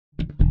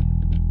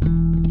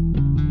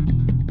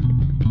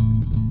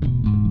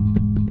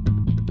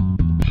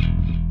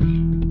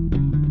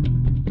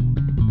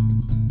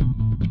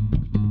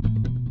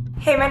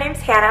Hey, my name's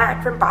Hannah.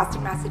 I'm from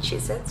Boston,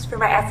 Massachusetts. For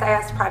my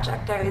SIS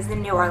project, I was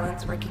in New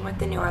Orleans working with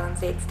the New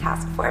Orleans AIDS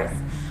Task Force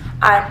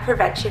on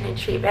prevention and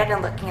treatment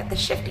and looking at the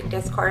shifting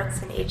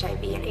discourse in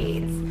HIV and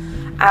AIDS.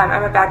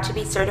 I'm about to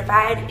be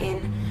certified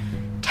in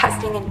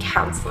testing and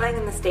counseling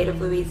in the state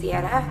of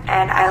Louisiana,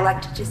 and I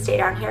elected to stay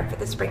down here for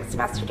the spring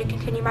semester to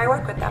continue my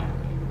work with them.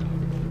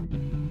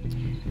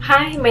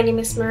 Hi, my name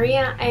is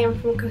Maria. I am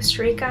from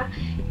Costa Rica,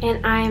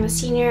 and I am a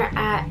senior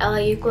at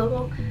LIU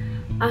Global.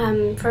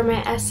 For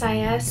my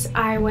SIS,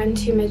 I went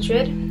to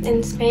Madrid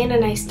in Spain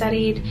and I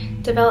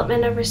studied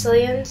development of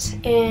resilience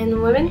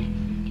in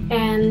women.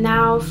 And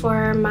now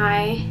for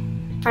my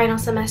final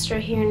semester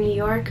here in New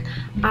York,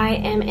 I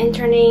am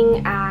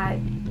interning at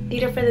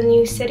Theater for the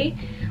New City,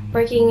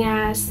 working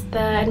as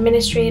the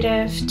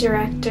administrative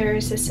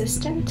director's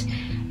assistant.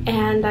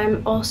 And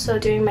I'm also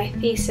doing my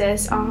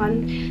thesis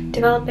on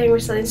developing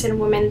resilience in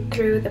women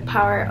through the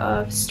power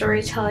of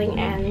storytelling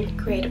and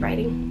creative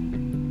writing.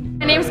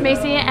 My name is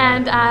Macy,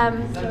 and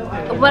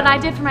what I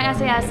did for my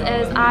SIS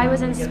is I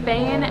was in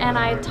Spain and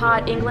I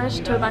taught English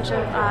to a bunch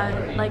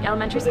of like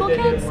elementary school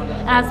kids,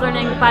 and I was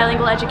learning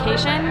bilingual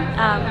education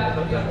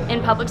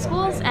in public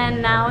schools,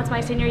 and now it's my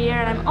senior year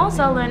and I'm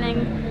also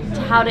learning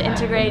how to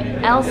integrate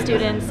L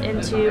students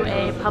into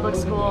a public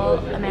school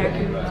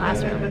American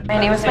classroom. My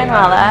name is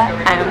Manuela.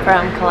 I'm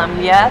from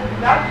Colombia.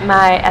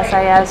 My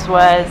SIS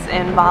was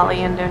in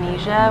Bali,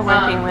 Indonesia,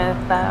 working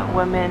with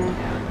women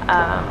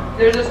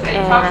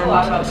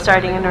and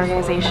starting an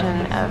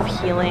organization of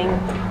healing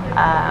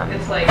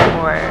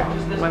for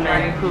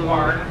women who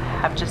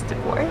have just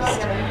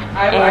divorced.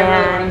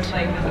 And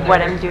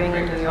what I'm doing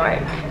in New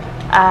York,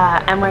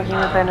 I'm working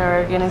with an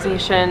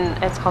organization.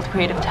 It's called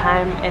Creative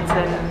Time. It's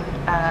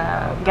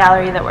a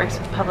gallery that works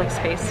with public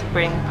space to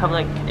bring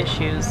public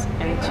issues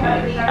into,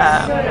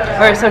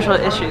 or social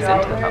issues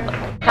into the public.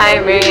 Hi,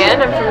 I'm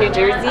Marianne. I'm from New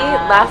Jersey.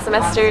 Last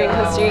semester in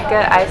Costa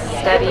Rica, I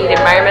studied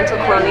environmental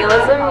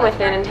colonialism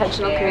within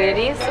intentional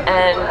communities,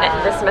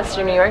 and this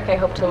semester in New York, I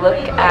hope to look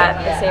at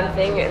the same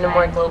thing in a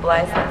more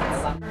globalized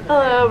lens.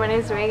 Hello, my name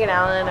is Megan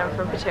Allen. I'm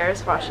from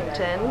Pateros,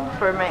 Washington.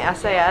 For my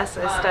SIS,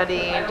 I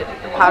studied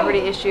poverty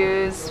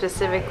issues,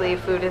 specifically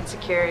food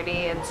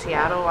insecurity in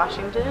Seattle,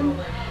 Washington.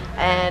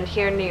 And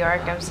here in New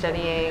York, I'm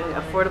studying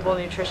affordable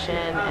nutrition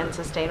and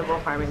sustainable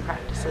farming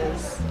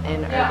practices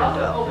in urban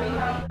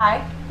development.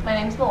 Hi, my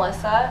name's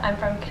Melissa. I'm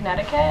from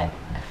Connecticut.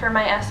 For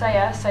my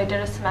SIS, I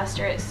did a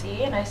semester at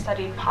sea and I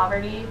studied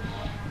poverty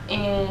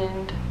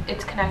and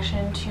its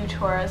connection to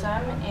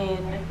tourism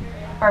in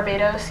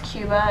Barbados,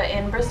 Cuba,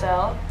 and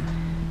Brazil.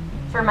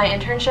 For my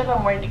internship,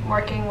 I'm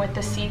working with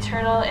the Sea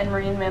Turtle and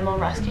Marine Mammal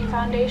Rescue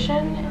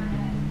Foundation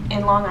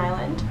in Long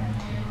Island.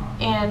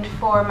 And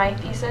for my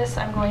thesis,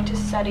 I'm going to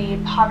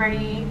study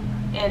poverty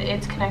and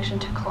its connection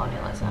to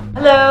colonialism.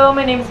 Hello,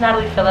 my name is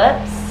Natalie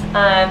Phillips.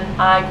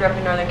 I grew up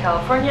in Northern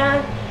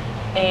California,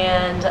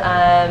 and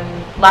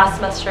last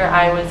semester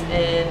I was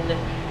in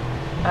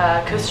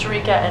Costa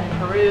Rica and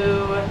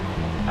Peru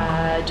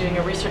doing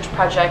a research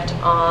project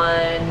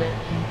on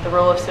the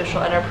role of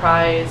social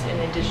enterprise in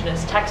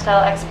indigenous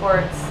textile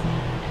exports.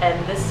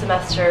 And this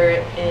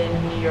semester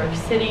in New York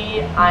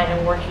City, I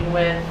am working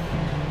with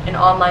an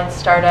online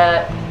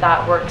startup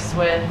that works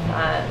with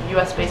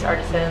US-based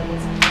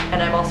artisans,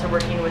 and I'm also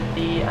working with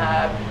the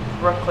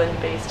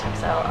Brooklyn-based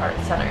Textile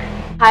Arts Center.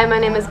 Hi, my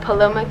name is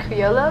Paloma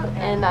Criollo,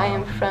 and I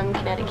am from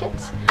Connecticut.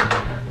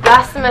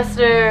 Last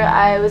semester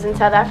I was in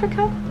South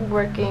Africa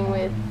working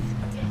with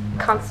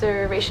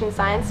conservation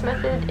science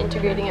method,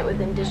 integrating it with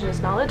indigenous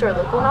knowledge or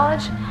local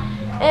knowledge.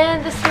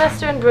 And this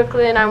semester in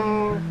Brooklyn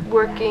I'm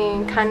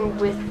working kind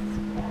of with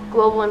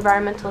global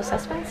environmental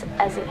assessments,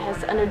 as it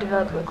has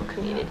underdeveloped local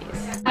communities.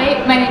 Hi,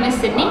 my name is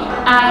Sydney.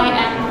 I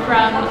am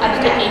from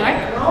upstate New York.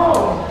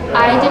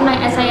 I did my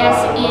SIS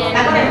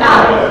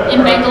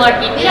in Bangalore,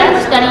 India,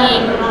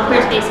 studying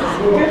queer spaces.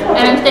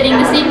 And I'm studying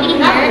the same thing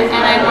here, and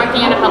I'm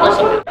working at a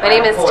publishing group. My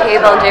name is Tay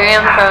Valderi.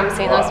 I'm from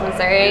St. Louis,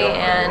 Missouri,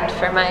 and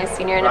for my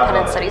senior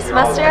independent studies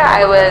semester,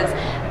 I was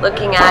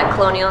looking at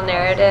colonial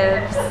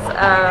narratives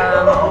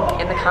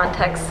in the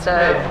context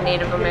of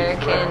Native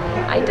American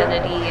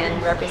identity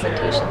and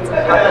representations of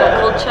popular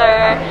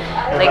culture,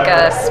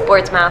 like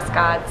sports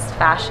mascots,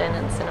 fashion,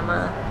 and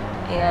cinema.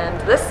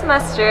 And this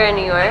semester in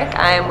New York,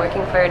 I am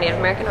working for Native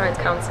American Arts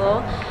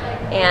Council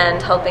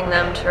and helping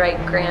them to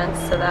write grants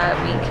so that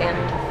we can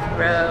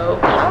throw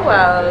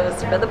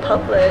powwows for the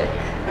public.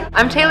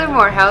 I'm Taylor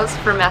Morehouse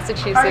from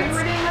Massachusetts,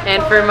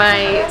 and for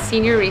my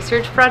senior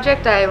research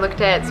project I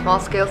looked at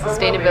small-scale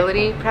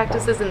sustainability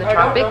practices in the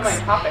tropics,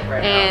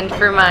 and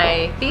for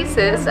my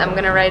thesis I'm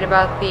going to write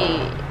about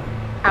the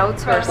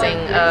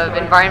outsourcing of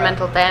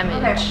environmental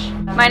damage.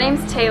 My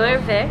name's Taylor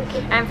Vick.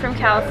 I'm from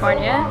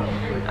California.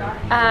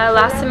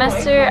 Last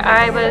semester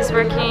I was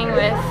working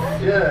with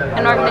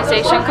an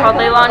organization called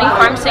Leilani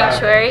Farm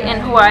Sanctuary in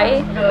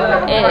Hawaii.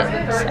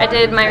 I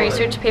did my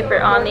research paper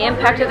on the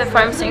impact of the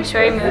farm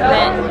sanctuary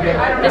movement.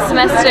 This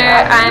semester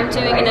I'm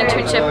doing an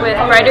internship with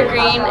Brighter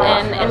Green,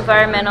 an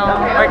environmental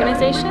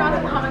organization.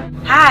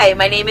 Hi,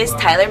 my name is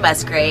Tyler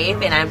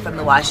Musgrave and I'm from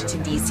the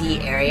Washington, D.C.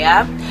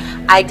 area.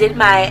 I did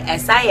my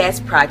SIS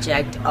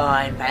project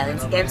on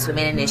violence against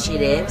women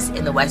initiatives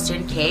in the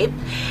Western Cape,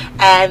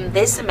 and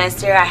this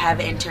semester I have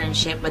an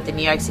internship with the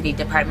New York City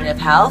Department of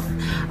Health,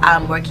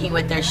 working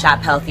with their Shop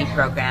Healthy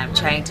program,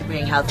 trying to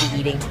bring healthy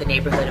eating to the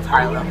neighborhood of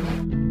Harlem.